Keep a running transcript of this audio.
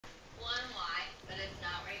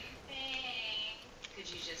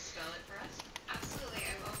you just spell it for us? Absolutely,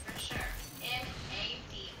 I will for sure. Madisynn.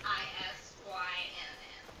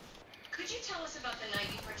 Could you tell us about the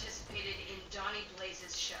night you participated in Donnie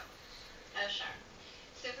Blaze's show? Oh, sure.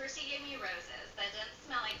 So first he gave me roses that didn't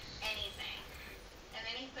smell like anything. And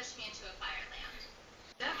then he pushed me into a fire lamp.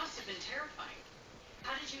 That must have been terrifying.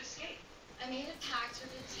 How did you escape? I made a pact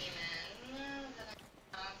with a demon that I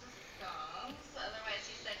not discuss. Otherwise,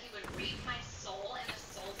 he said he would reap my soul and the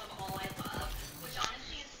souls of all I love, which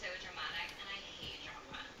honestly is so dramatic, and I hate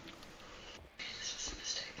drama. This was a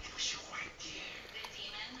mistake. It was your idea. The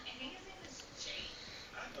demon, I think his name is Jake.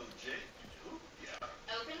 I know Jake. Who?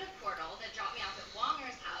 Yeah. Opened a portal that dropped me off at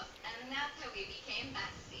Wonger's house, and that's how we became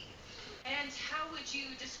besties. And how would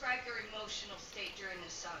you describe your emotional state during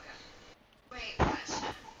this saga? Great question.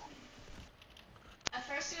 At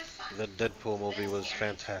first it was fun. The Deadpool movie was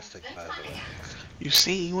fantastic, by the way.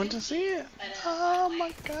 You went to see it? Oh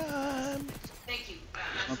my god. Thank you.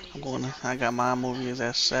 I'm going to, I got my movies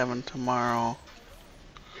at 7 tomorrow.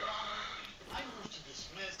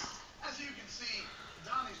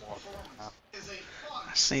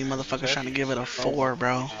 I seen motherfuckers trying to give it a 4,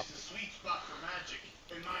 bro.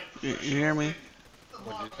 You hear me?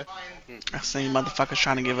 I seen motherfuckers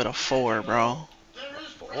trying to give it a 4, bro.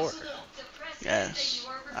 4? Yes,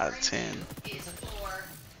 out of 10.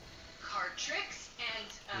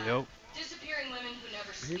 Nope.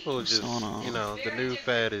 People just, you know, the new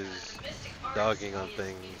fad is dogging on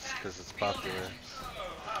things because it's popular.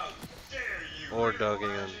 Or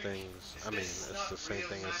dogging on things. I mean, it's the same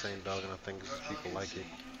thing as saying dogging on things because people like it.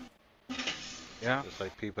 Yeah. It's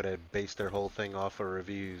like people that base their whole thing off of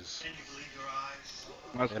reviews.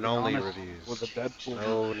 Let's And be only honest, reviews. with the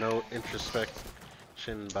Deadpool. No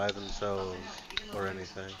introspection by themselves or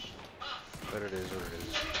anything. But it is what it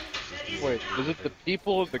is. Wait, is it the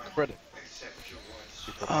people or the critics?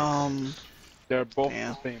 They're both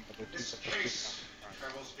the same, but they're two separate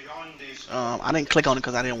people. I didn't click on it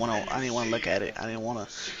because I didn't want to look at it. I didn't want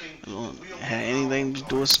to have anything to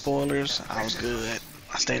do with spoilers. I was good.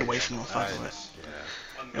 I stayed away from the fuck of it.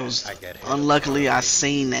 It was unluckily I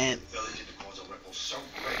seen that.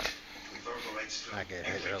 I get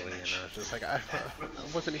hit early and I was just like, I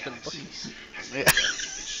wasn't even looking. Yeah.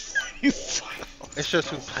 It's just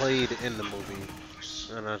who played in the movie.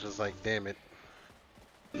 And I was just like, damn it.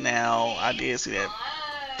 Now I did see that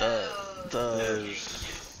the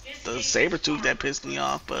Sabretooth that pissed me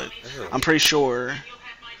off, but I'm pretty sure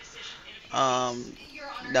that,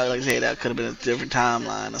 like I said, that could have been a different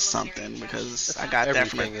timeline or something because I got that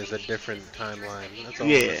from everything is a different timeline. That's all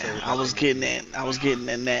yeah, I was getting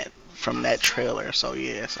in that from that trailer, so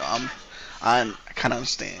yeah, so I kind of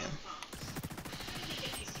understand.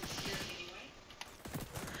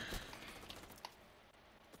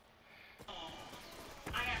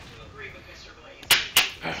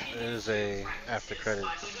 There's a after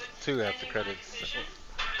credits, 2 after credits.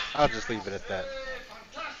 I'll just leave it at that.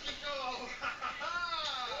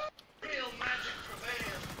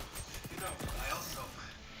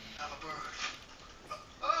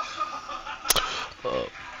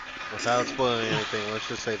 Without spoiling anything, let's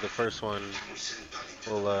just say the first one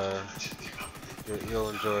will you'll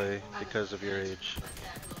enjoy because of your age.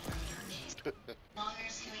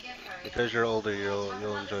 Because you're older, you'll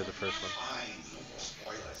enjoy the first one.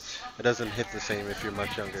 It doesn't hit the same if you're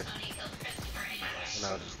much younger. And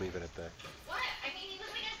I'll just leave it at that.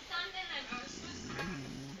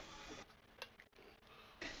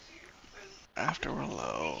 After we're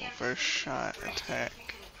low, first shot attack.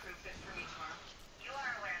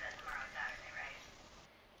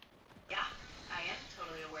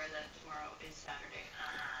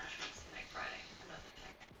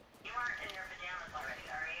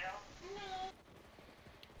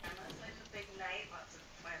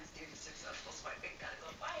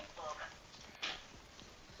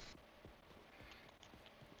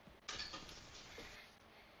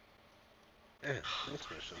 Man, these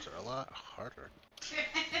missions are a lot harder.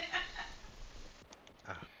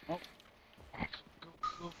 Oh.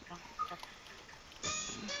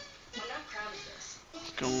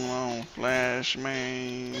 What's going on, Flash,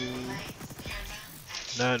 man?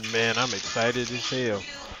 Nothing, man. I'm excited as hell.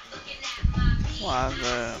 Why is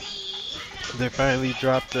that? They finally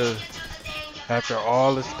dropped after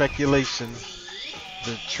all the speculation,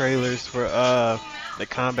 the trailers for the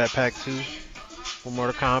Combat Pack 2 for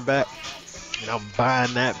Mortal Kombat. And I'm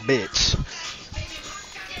buying that bitch.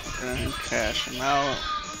 And cashing out.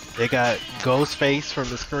 They got Ghostface from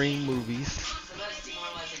the Scream movies.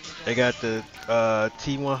 They got the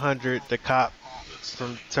T-100, the cop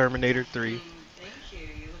from Terminator 3.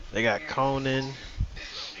 They got Conan.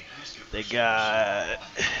 They got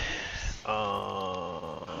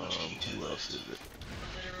else is it?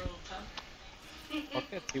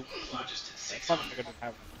 Okay, see, that's fun if they're gonna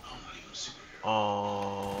have.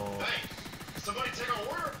 Somebody take a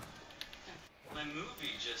order. My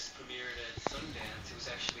movie just premiered at Sundance. It was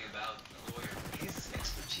actually about a lawyer. His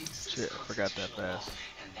expertise. Shit, I forgot that fast.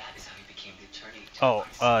 And that is how he became the attorney.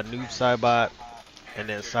 Noob Saibot, and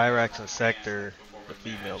then Cyrax and Sector, the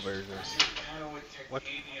female versions. What?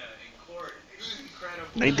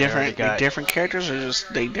 They different. They different characters, or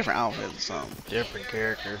just they different outfits. Different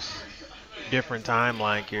characters, different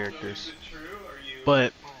timeline characters.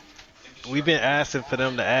 But we've been asking for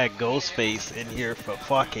them to add Ghostface in here for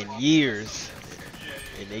fucking years,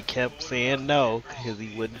 and they kept saying no because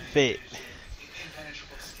he wouldn't fit.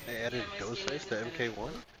 They added Ghostface to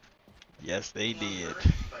MK1? Yes, they did.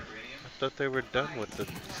 I thought they were done with the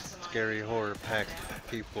scary horror pack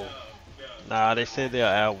people. Nah, they said they'll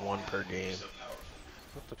add one per game.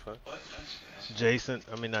 What the fuck? Jason,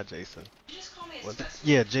 I mean not Jason.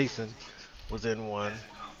 Yeah, Jason was in one.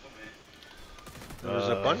 There was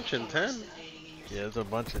a bunch in 10. Yeah, there's a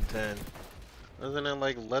bunch in 10. Wasn't it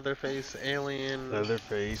like Leatherface, Alien?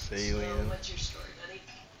 Leatherface, Alien.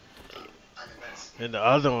 And the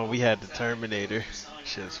other one we had the Terminator.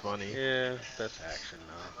 Shit's funny. Yeah, that's action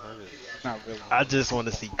now. Not really. I just want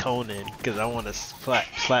to see Conan because I want to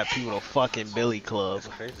slap people to fucking Billy Club. It's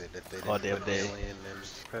crazy that they all didn't damn put day. Alien and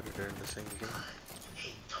Predator in the same game.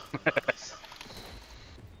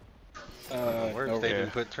 Worse, they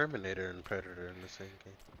didn't put Terminator and Predator in the same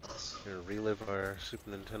game. Here, relive our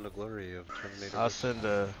Super Nintendo glory of Terminator. I'll send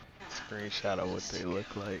a screenshot of what they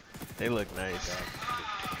look like. They look nice.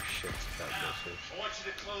 Shit about Ghostface. I want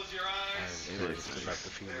you to close your eyes. And curious about the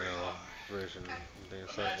female version of the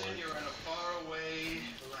Imagine Cyborg. you're in a faraway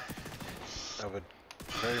land. I would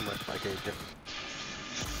very much like a different.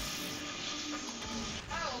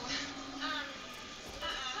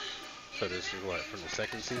 So this is what, from the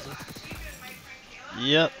second season?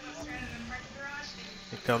 Yep.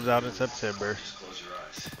 It comes out in September. Close your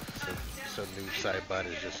eyes. So Noob Saibot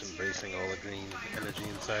is just embracing all the green energy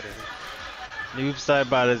inside of him. Noob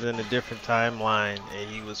Saibot is in a different timeline and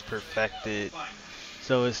he was perfected.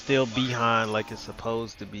 So it's still behind like it's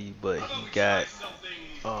supposed to be, but he got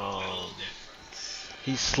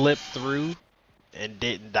he slipped through and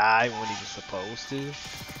didn't die when he was supposed to.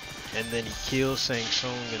 And then he killed Shang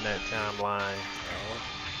Tsung in that timeline.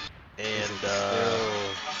 And Still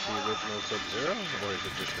the original Sub-Zero, or is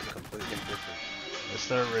it just a completely different? it's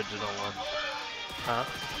the original one. Huh?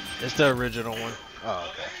 It's the original one. Oh,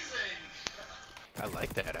 okay. I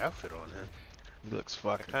like that outfit on him. He looks I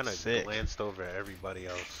fucking kind of sick. glanced over everybody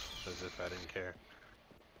else as if I didn't care.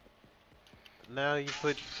 Now you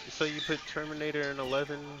put Terminator in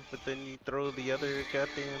 11, but then you throw the other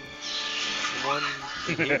goddamn one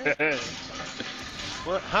in here?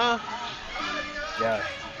 What? Huh? Yeah.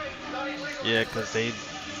 Yeah, because they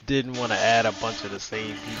didn't want to add a bunch of the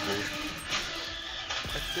same people.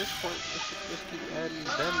 At this point, they should just keep adding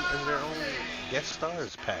them as their own guest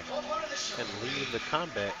stars pack and leave the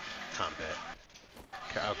combat.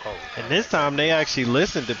 I'll call it. And this time they actually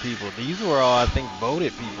listened to people. These were all, I think,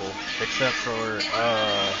 voted people, except for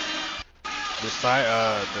the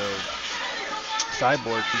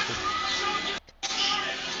cyborg people.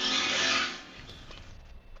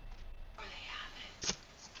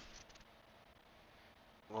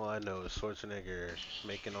 All I know is Schwarzenegger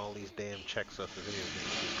making all these damn checks off the video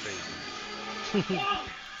games is crazy.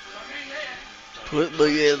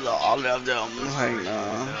 Look at all of them. Like,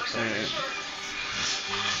 no.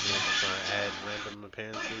 Trying to add random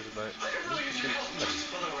appearances, but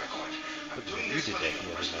you did that the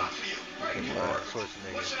other night.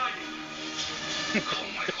 Schwarzenegger.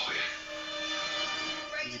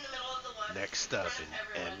 Next up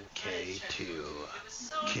in MK2,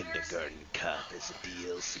 Kindergarten Cop is a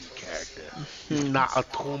DLC character.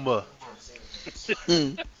 Nakatoma.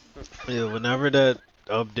 Yeah, whenever that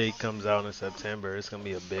update comes out in September, it's gonna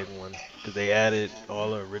be a big one because they added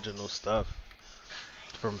all the original stuff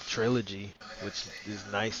from Trilogy, which is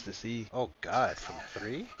nice to see. Oh God, from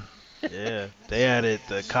 3? Yeah, they added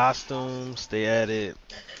the costumes, they added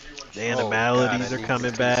the animalities I are need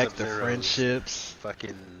coming to see back, the Sub-Zero's friendships.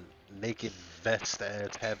 Fucking naked vest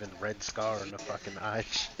ass having red scar on the fucking eye.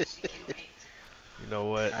 You know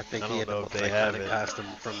what? I think I he don't had the know most if they have iconic it. costume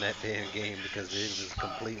from that damn game because it was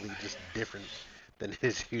completely just different than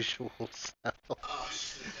his usual style.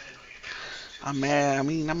 I'm mad. I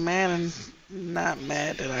mean, I'm mad and not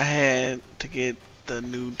mad that I had to get the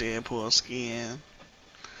new Deadpool skin.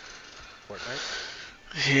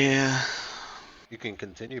 Fortnite? Yeah. You can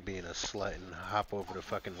continue being a slut and hop over to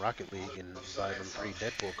fucking Rocket League and buy them free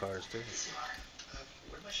Deadpool cars too.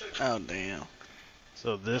 Oh damn.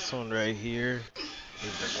 So this one right here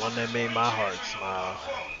is the one that made my heart smile.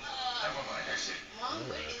 Mom,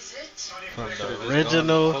 what is it? From Could've just the gone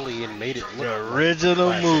original, fully and made it look the like original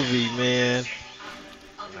classic. movie, man.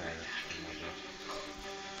 I'll be right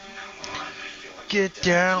Alright, back. Get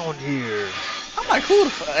down here. I'm like, who the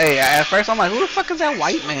fuck? Hey, at first I'm like, who the fuck is that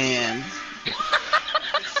white man?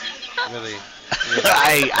 really?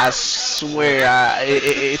 I swear,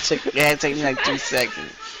 it had to take me like 2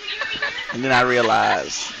 seconds, and then I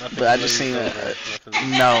realized. Nothing But I just glazed seen over,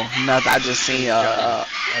 nothing no, nothing. I just seen at all.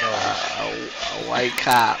 a white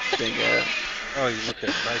cop, nigga. Oh, you looked at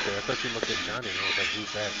right there. I thought you looked at Johnny and I was like,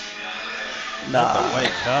 who's that? Not the Nah,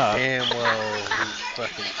 white cop. Damn well, he's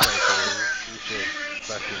fucking psycho. You should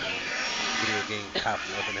fucking video game cop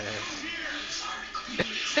loving ass.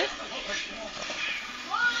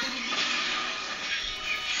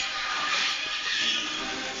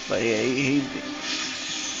 but yeah,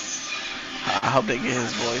 I hope they get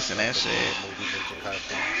his voice in that shit. Movie ninja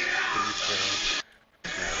costumes.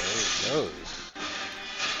 Now those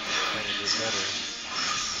kind of get better.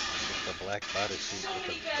 With the black bodysuit with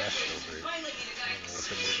the vest over it. I don't know what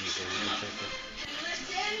the movies are really thinking.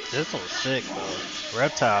 This one's sick though.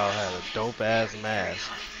 Reptile had a dope ass mask.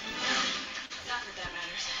 Not that that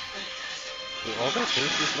matters, but it does. Do all their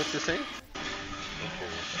faces look the same?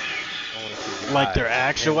 I wanna see the Like their eyes.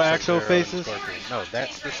 actual And Sub-Zero and faces? Scorpion. No,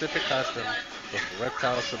 that specific costume with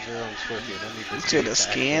Reptile, Sub-Zero, and Scorpion. I need to see Shit, the if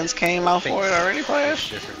skins actual came out for it face already, is players.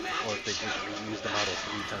 different, or if they just reused the model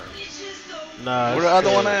 3 times. Nah, Where it's the other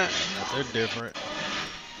still- one at? They're different.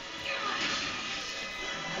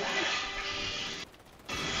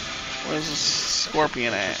 Where's the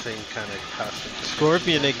Scorpion The at? same kind of costume.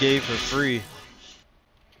 Scorpion they gave for free.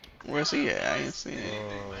 Where's he at? I ain't seen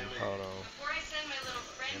Oh, it. hold on. Before I send my little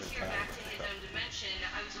friend here back to his own dimension,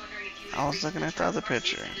 I was wondering if you I was looking at the other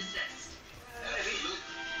picture.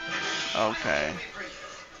 Okay.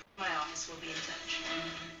 My office will be in touch.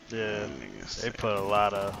 Yeah, Niggas. they put a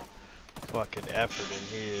lot of fucking effort in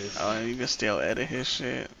his. Oh, and you can still edit his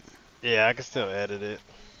shit. Yeah, I can still edit it.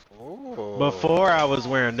 Oh. Before I was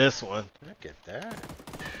wearing this one. Look at that.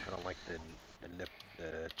 I don't like the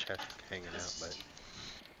chest hanging out, but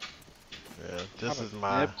Yeah, this I'm a is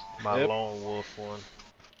my nip. lone wolf one.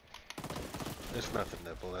 it's not the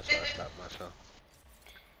nipple. That's why I stopped myself.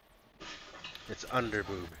 It's under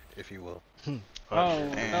boob, if you will. Oh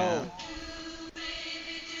Damn. no.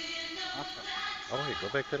 Oh wait, go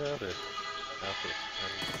back to the other outfit.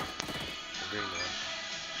 The green one.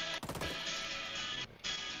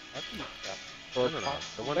 No,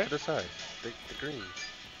 the one to the side. The green.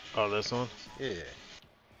 Oh, this one? Yeah.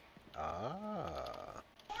 Ah.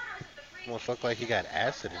 Almost look like he got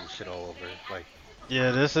acid and shit all over. Like,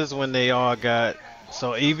 Yeah, this is when they all got.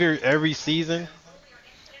 So every season,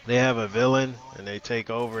 they have a villain and they take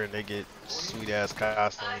over and they get sweet ass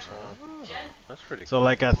costumes for them. oh, that's pretty So cool.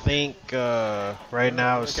 like I think right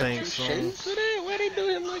now it's They got Shang two Tsung. shades of that? Why they do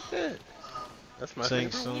him like that? That's my Shang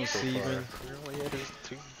favorite Tsung one so far. season. You know why he had his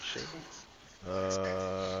 2 shades?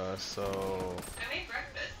 So I made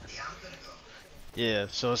breakfast. yeah,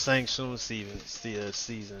 so Shang Tsung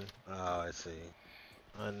season, Oh, I see.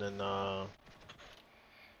 and then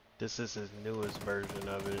this is his newest version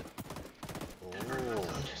of it. Oh,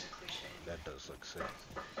 that does look sick.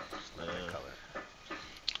 Just not that Yeah. color.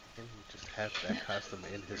 And you just have that costume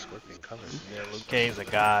in his Scorpion color. Yeah, Luke Cage's a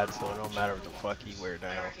god, so it don't matter what the fuck he wear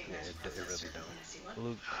now. Yeah, it really don't.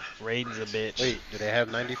 Luke Raiden's a bitch. Wait, do they have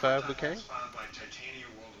 95 Liu Kang?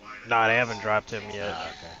 Nah, they haven't dropped him yet. Ah,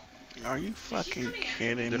 okay. Are you fucking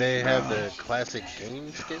kidding me? Do they have bro? the classic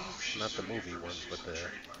game skins? Not the movie ones, but the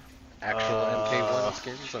actual Uh, MK1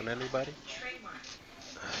 skins on anybody? Trademark.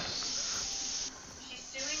 She's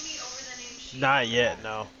suing me over the name she. Not yet,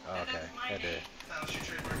 no. Oh, okay. Had to She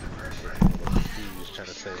he was trying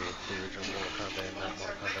to say the original Mortal Kombat, not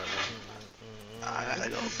Mortal Kombat 1. I gotta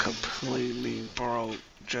go completely broke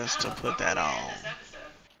just to put that on. This episode.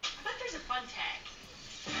 But there's a fun tag.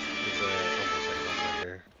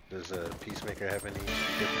 Does Peacemaker have any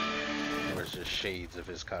different, or is it just shades of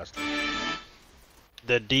his costume?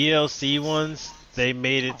 The DLC ones, they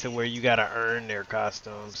made it to where you gotta earn their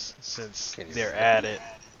costumes since Can't even they're flip at it.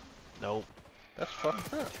 Nope, That's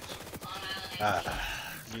fucked up. On Island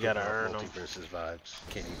you gotta earn them. Multiverses vibes.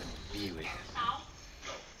 Can't even view it. Ow.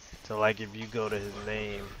 So like if you go to his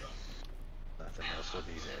name, Nothing else will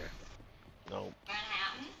be there. nope.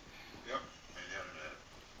 Manhattan. Yep.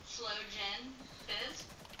 Slow Gin. Fizz.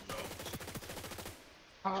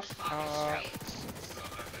 Goldschlager Straight.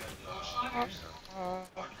 Goldschlagers.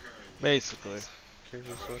 Basically.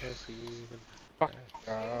 Curious what else he even Fuck.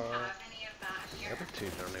 has. Have any of that The here? other two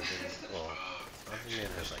don't even. Well, Omni-Man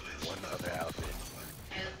has like one other outfit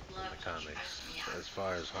I in love the that you comics. asked me So out. as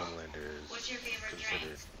far as Homelander is What's your favorite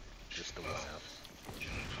considered drink? just the one outfit.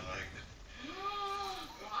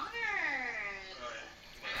 Longers.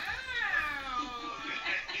 Ow.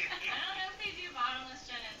 I don't know if they do bottomless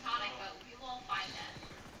gin and tonic, but we will find it.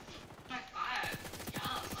 Oh my god.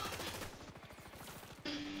 Yum.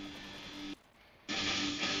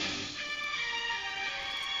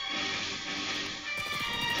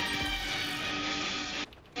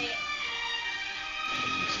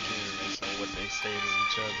 I'm just curious on what they say to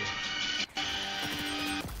each other.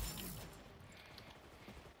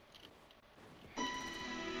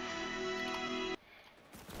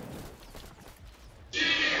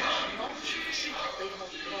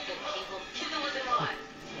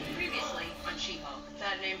 Previously on She-Hulk.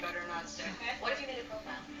 That name better not stick. What if you made a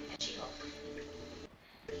profile at She-Hulk?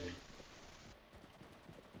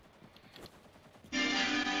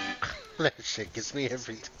 That shit gets me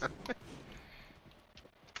every time.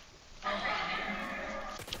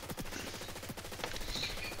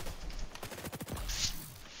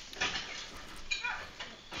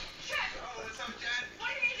 What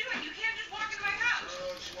are you doing? You can't just walk into my house.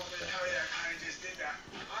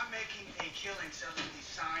 I'm making a killing selling these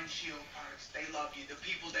signed Shield products. They love you. The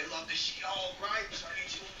people, they love the She-Hulk, right? So I need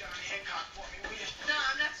you to John Hancock for me, will you? No,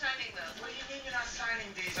 I'm not signing those. What do you mean you're not signing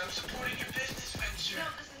these? I'm supporting your business venture. No,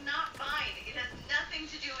 this is not mine. It has nothing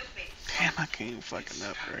to do with me. Damn, I can't fucking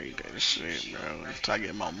upgrade that shit, bro. Until I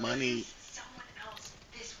get my money. Someone else.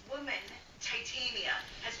 This woman, Titania,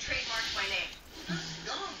 has trademarked my name.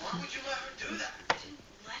 Dumb. Why would you let her do that? I didn't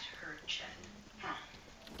let her, Jen.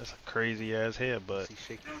 That's a crazy ass headbutt. What's he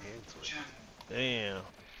shaking hands with? Jen, Damn.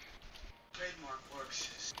 trademark works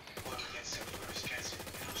is well against the first gets it.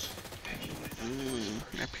 You know, so maybe you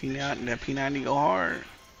would That P90 go hard.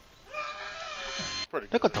 Pretty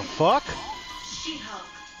Look what the fuck? She-Hulk.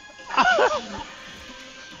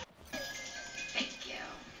 Thank you.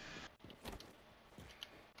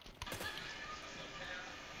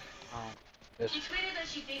 This She tweeted that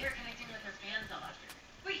she'd be here connecting with her fans all afternoon.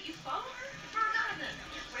 Wait, you follow her? For a God, then.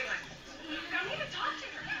 Wait, you don't even talk to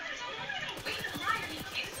her. Wait, why? Are you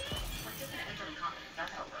kidding me? Like, doesn't enter the comments.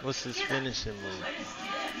 That's how it works. What's his finishing move? What is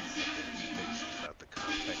this? about the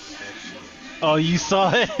compact action. Oh, you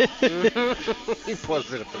saw it? He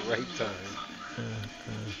paused it at the right time.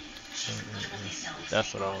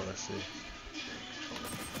 That's what I want to see.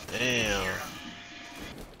 Damn.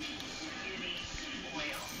 Beauty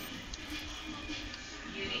oil.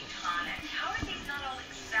 Beauty tonic. How are these not all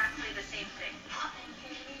exactly the same thing?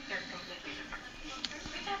 They're completely different.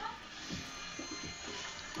 Read that up.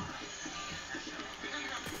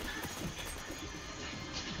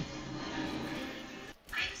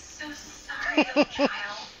 I'm so sorry, little child.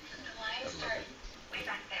 The lines start way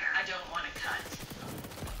back there. I don't want to cut.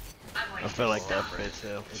 I feel like that fits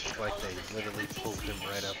him. It's like they literally pulled him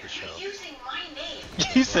right out the show. Using my name.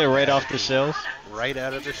 You said right off the shelf? Right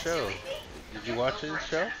out of the show. Did you watch his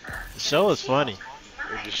show? The show is funny.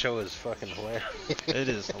 The show is fucking hilarious. It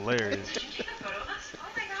is hilarious.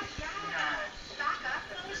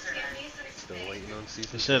 Still waiting on season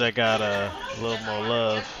The shit I got a little more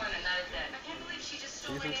love.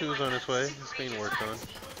 Season 2 is on its way. It's being worked on.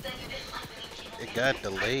 It got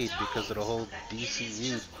delayed because of the whole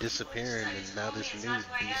DCU disappearing and now this new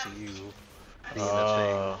DCU being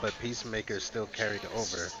a thing. But Peacemaker still carried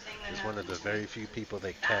over. Is one of the very few people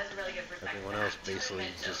they kept. Everyone else basically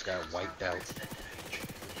just got wiped out.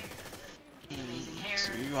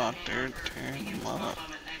 So you out there tearing him up.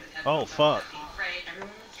 Oh, fuck. Right, everyone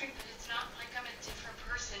on the street, but it's not like I'm a different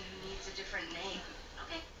person who needs a different name.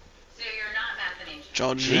 Okay. So you're not mad at the name.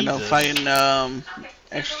 Joe, did you end up Jesus. fighting Okay.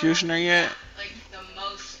 Executioner yet? Like the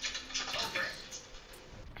most over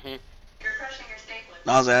it. You're crushing your stapler.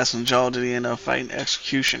 I was asking Joe, did he end up fighting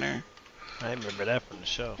Executioner? I remember that from the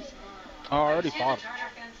show. I already fought him.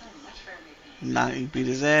 Nah, he beat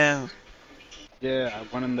his ass. Yeah,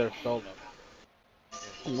 I went in there solo.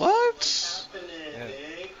 What? Yeah.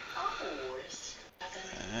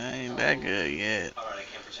 I ain't that good yet. Alright, I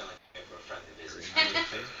can't pretend like I'm here for a friendly visit.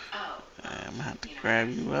 Oh. I'm gonna have to grab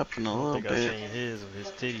you up in a I little don't think I bit. seen his with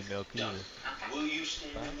his titty milk either. Will you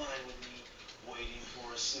stand in line with me, waiting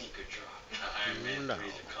for a sneaker drop? Iron Man No. 3s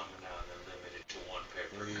are coming out and they're limited to one pair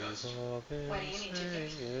per We've cousin. all been What do you need to do?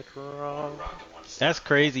 saying it wrong. Rockin' one That's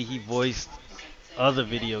crazy. He voiced other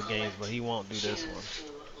video games, but he won't do this one. Shoes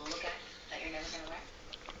to look at that you're never gonna wear.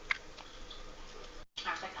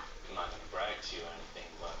 I was like, oh. I'm not gonna brag to you or anything,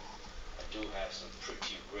 but I do have some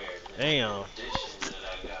pretty rare Damn. editions that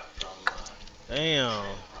I got from Damn.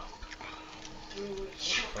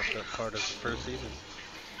 Fucked up part of the first season.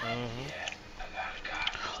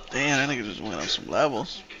 Damn, that nigga just went up some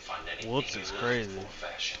levels. Whoops is crazy.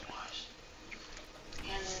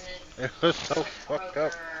 It was so fucked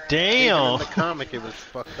up. Even Damn. in the comic it was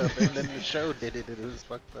fucked up, and then the show did it and it was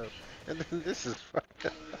fucked up. And then this is fucked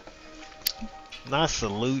up. Not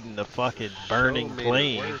saluting the fucking Show burning made it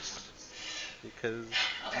plane. worse because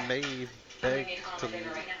Maeve begged to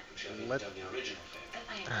let. It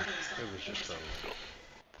was just so.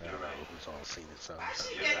 I don't know who's all seen it so.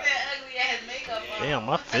 Damn,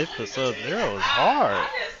 my fifth of Sub-Zero is hard.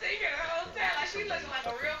 Somebody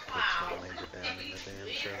fucking puts Homelander down in the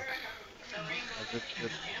damn show.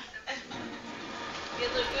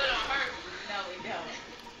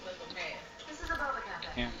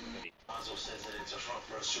 Yeah.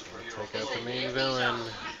 Take out the main villain.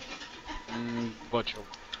 Butcher.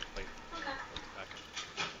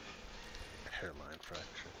 Hairline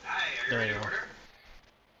fracture. There you go.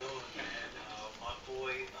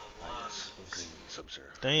 Green Sub-Zero.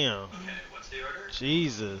 Damn. What's the order?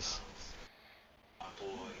 Jesus. My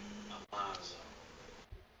boy, Alonzo.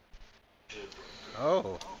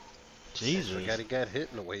 Oh, Jesus. forgot he got hit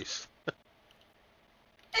in the waist.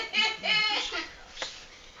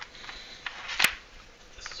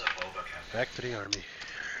 This is a Boba Cafe. Back to the army.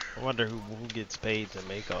 I wonder who gets paid to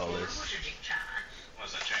make all this.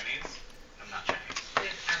 Was that Chinese? I'm not Chinese.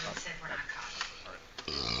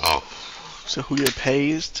 So who get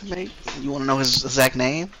pays to make? You want to know his exact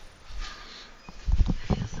name?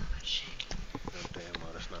 Oh, damn,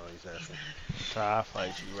 let us know he's asking. I'll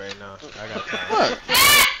fight you right now. I got time. What?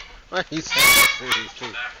 What? He said that serious too.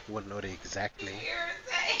 You wouldn't know the exact name.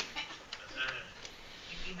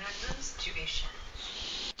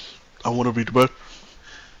 I want to be the best.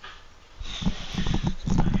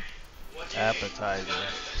 Appetizer.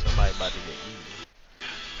 Somebody about to get eaten.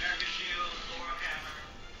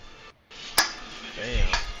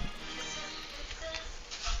 Damn.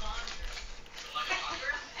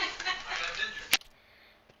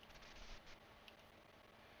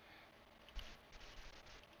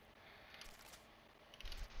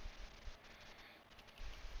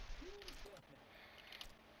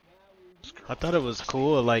 I thought it was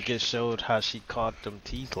cool, like it showed how she caught them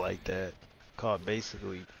teeth like that. Caught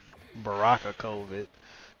basically Baraka COVID.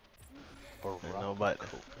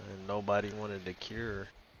 And nobody wanted to cure.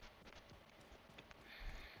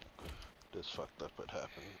 This fucked up what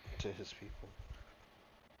happened to his people.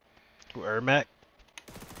 Who, Ermac?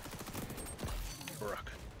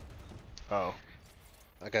 Rock. Oh.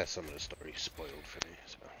 I got some of the story spoiled for me,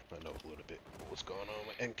 so I know a little bit what's going on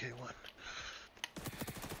with MK1.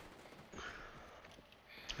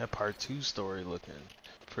 That part 2 story looking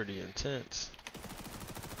pretty intense.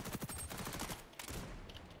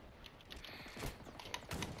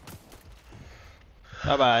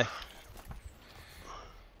 Bye bye.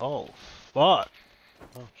 Oh, fuck.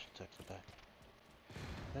 Oh, she texted back.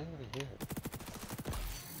 I didn't even hear it.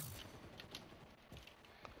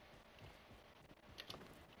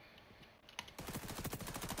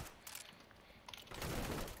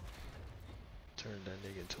 Turned that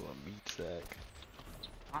nigga into a meat sack.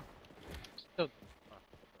 Still.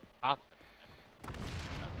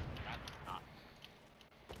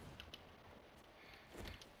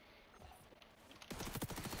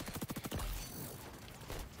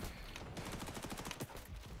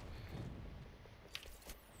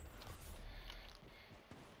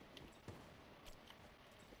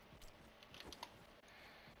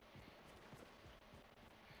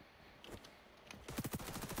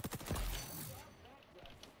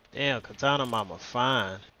 Damn, Katana Mama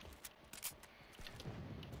fine.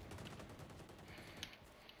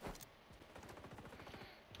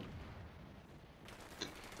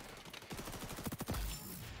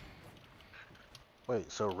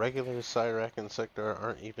 Wait, so regular Cyrac and Sector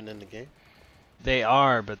aren't even in the game? They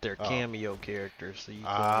are, but they're Oh. cameo characters, so you can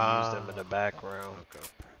only use them in the background. Okay.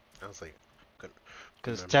 I was like,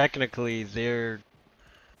 Because remember. technically, they're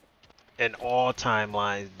in all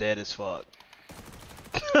timelines dead as fuck.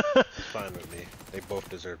 it's fine with me. They both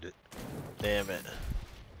deserved it. Damn it.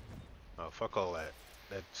 Oh, fuck all that.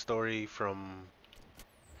 That story from,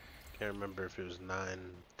 can't remember if it was 9,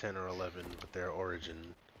 10, or 11, but their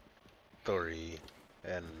origin story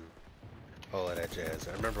and all of that jazz.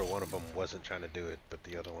 I remember one of them wasn't trying to do it, but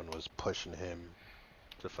the other one was pushing him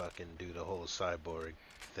to fucking do the whole cyborg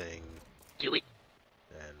thing. Do it.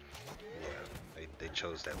 And yeah, they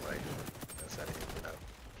chose that life. That's how they ended up.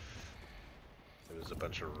 There was a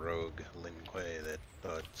bunch of rogue Lin Kuei that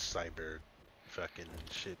thought cyber fucking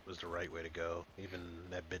shit was the right way to go. Even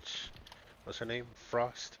that bitch, what's her name?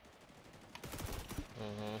 Frost?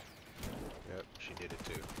 Mm-hmm. Yep, she did it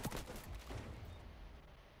too.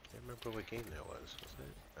 Can't remember what game that was. Was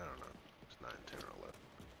it? I don't know. It's 9, 10, or 11.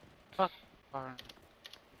 Fuck. Darn.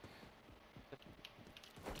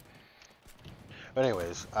 But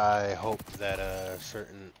anyways, I hope that a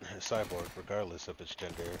certain cyborg, regardless of its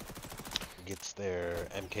gender, gets their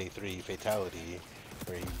MK3 fatality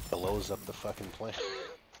where he blows up the fucking planet.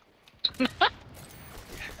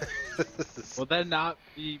 Will that not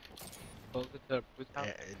be closer to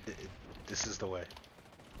brutality? This is the way.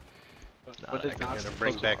 But it's They're not gonna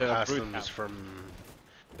bring closer back to costumes brutality. from.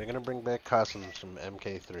 They're gonna bring back costumes from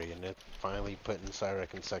MK3, and they're finally putting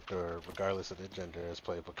Cyrek and Sector, regardless of their gender, as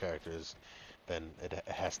playable characters. Then it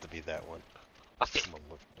has to be that one. I'm gonna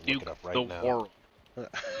look Duke it up right the now. world.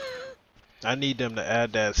 I need them to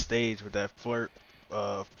add that stage with that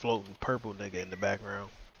floating purple nigga in the background.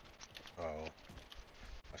 Oh,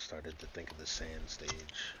 I started to think of the Sand stage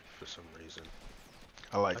for some reason.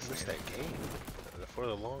 I like I missed Sand. that game. For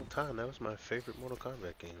a long time, that was my favorite Mortal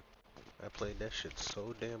Kombat game. I played that shit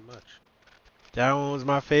so damn much. That one was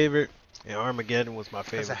my favorite, and Armageddon was my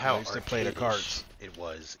Because favorite. of how I used to play the arcade-ish cards. it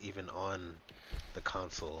was, even on the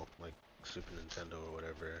console, like Super Nintendo or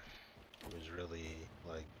whatever. It was really,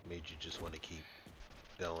 like, made you just want to keep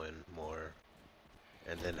going more.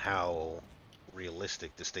 And then how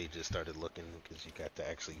realistic the stages started looking, because you got to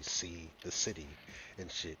actually see the city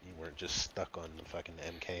and shit. You weren't just stuck on the fucking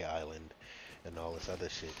MK Island and all this other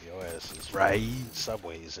shit. Your ass is Right.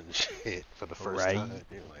 subways and shit for the first Right. time.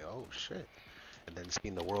 You're like, oh shit. And then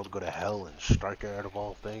seeing the world go to hell and Stryker out of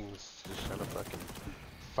all things, just trying to fucking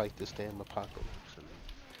fight this damn apocalypse. And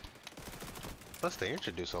plus, they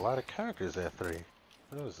introduced a lot of characters at 3.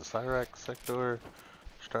 What was the Cyrax, Sector,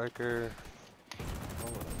 Stryker? Oh,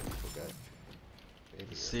 I forgot.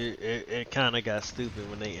 Maybe, See, it kind of got stupid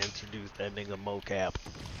when they introduced that nigga mocap.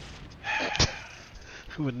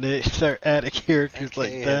 When they start adding characters MK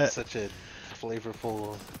like had that. such a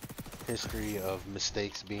flavorful history of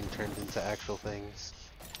mistakes being turned into actual things.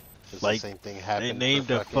 'Cause Like, the same thing happened named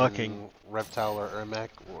for a fucking Reptile or Ermac,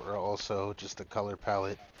 or also just a color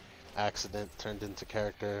palette accident turned into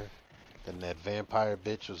character. Then that vampire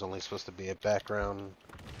bitch was only supposed to be a background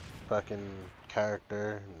fucking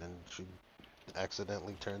character, and then she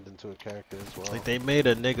accidentally turned into a character as well. Like, they made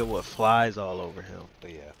a nigga with flies all over him.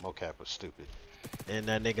 But yeah, mocap was stupid. And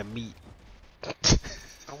that nigga meat.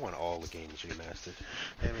 I want all the games remastered.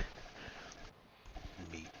 Damn it.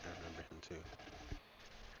 Meat, I remember him too.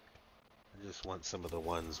 I just want some of the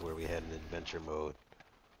ones where we had an adventure mode,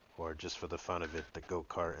 or just for the fun of it, the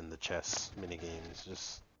go-kart and the chess minigames.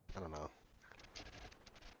 Just, I don't know.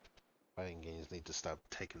 Fighting games need to stop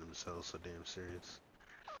taking themselves so damn serious.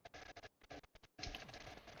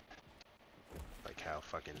 Like how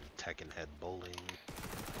fucking Tekken had bowling,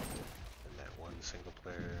 and that one single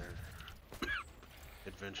player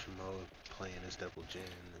adventure mode playing as Double Jin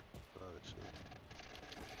and all that shit.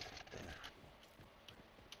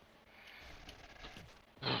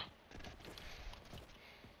 Yeah.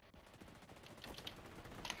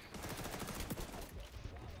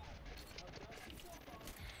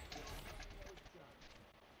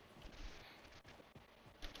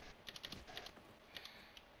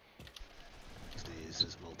 This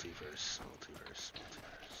is multiverse.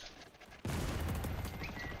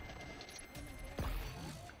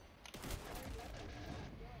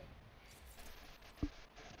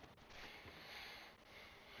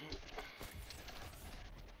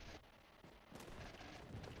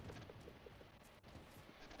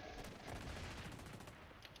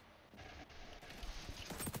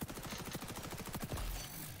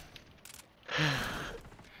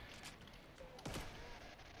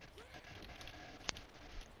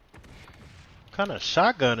 What kind of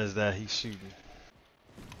shotgun is that he's shooting?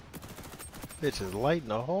 Bitch is lighting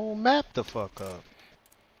the whole map the fuck up.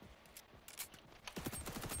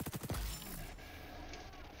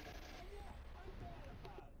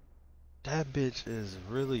 That bitch is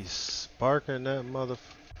really sparking that motherfucker.